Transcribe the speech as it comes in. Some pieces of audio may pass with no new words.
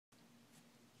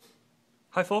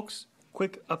Hi folks,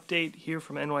 quick update here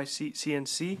from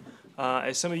CNC.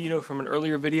 As some of you know from an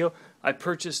earlier video, I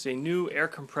purchased a new air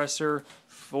compressor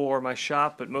for my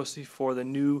shop, but mostly for the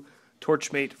new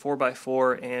Torchmate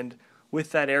 4x4, and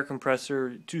with that air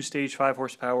compressor, 2-stage 5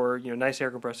 horsepower, nice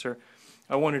air compressor,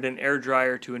 I wanted an air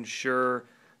dryer to ensure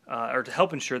or to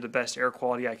help ensure the best air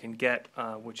quality I can get,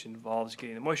 which involves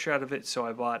getting the moisture out of it. So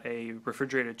I bought a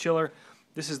refrigerated chiller.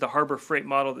 This is the Harbor Freight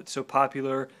model that's so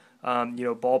popular.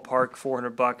 Ballpark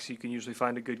 $400. You can usually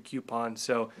find a good coupon,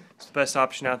 so it's the best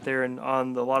option out there. And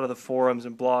on a lot of the forums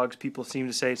and blogs, people seem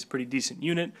to say it's a pretty decent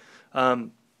unit.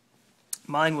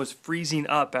 Mine was freezing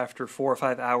up after 4 or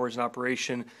 5 hours in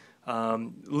operation.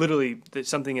 Literally,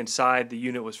 something inside the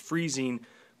unit was freezing,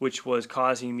 which was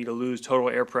causing me to lose total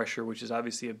air pressure, which is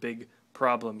obviously a big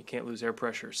problem. You can't lose air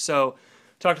pressure. So,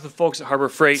 talked to the folks at Harbor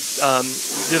Freight,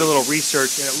 did a little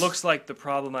research, and it looks like the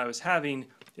problem I was having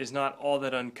is not all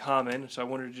that uncommon. So I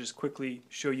wanted to just quickly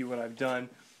show you what I've done.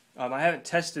 I haven't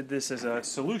tested this as a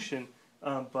solution,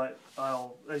 but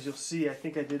as you'll see, I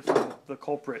think I did find the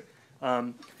culprit.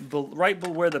 Right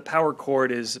where the power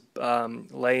cord is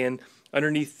laying,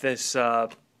 underneath this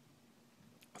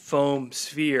foam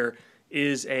sphere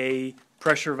is a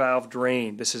pressure valve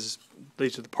drain. These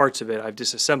are the parts of it. I've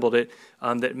disassembled it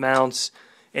that mounts,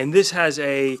 and this has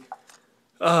a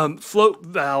float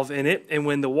valve in it, and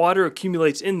when the water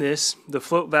accumulates in this, the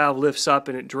float valve lifts up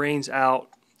and it drains out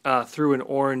through an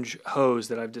orange hose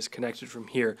that I've disconnected from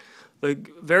here. The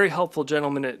very helpful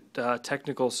gentleman at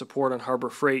technical support on Harbor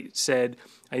Freight said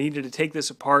I needed to take this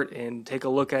apart and take a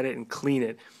look at it and clean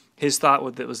it. His thought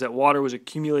was that water was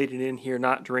accumulated in here,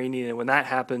 not draining, and when that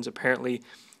happens, apparently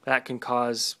that can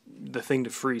cause the thing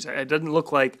to freeze. It doesn't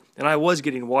look like, and I was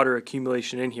getting water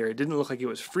accumulation in here, it didn't look like it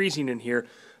was freezing in here,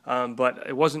 but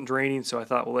it wasn't draining, so I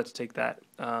thought, well, let's take that,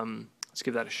 let's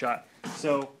give that a shot.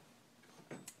 So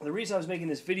the reason I was making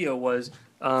this video was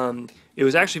it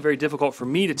was actually very difficult for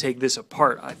me to take this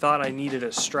apart. I thought I needed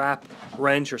a strap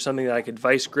wrench or something that I could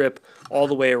vice grip all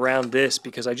the way around this,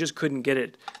 because I just couldn't get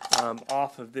it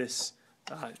off of this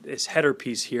header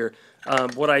piece here.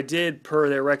 What I did per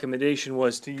their recommendation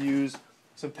was to use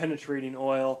some penetrating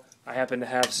oil. I happen to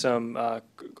have some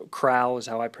Crow is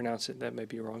how I pronounce it. That may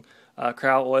be wrong.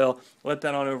 Crow oil. Let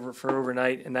that on over for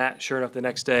overnight, and that, sure enough, the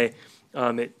next day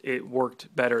it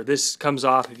worked better. This comes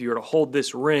off if you were to hold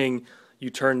this ring. You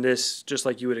turn this just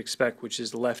like you would expect, which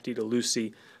is lefty to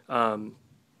loosey.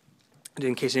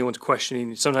 In case anyone's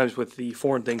questioning, sometimes with the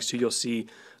foreign things too, you'll see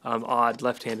odd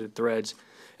left-handed threads.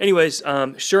 Anyways,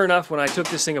 sure enough, when I took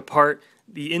this thing apart,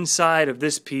 the inside of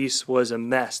this piece was a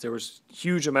mess. There was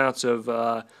huge amounts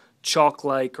of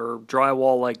chalk-like or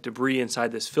drywall-like debris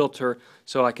inside this filter,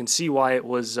 so I can see why it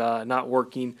was not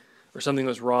working or something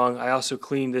was wrong. I also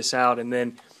cleaned this out, and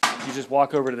then you just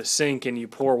walk over to the sink and you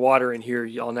pour water in here.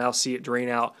 You'll now see it drain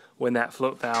out when that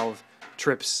float valve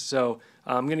trips. So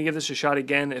I'm going to give this a shot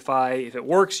again. If it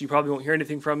works, you probably won't hear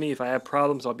anything from me. If I have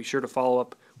problems, I'll be sure to follow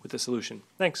up with the solution.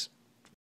 Thanks.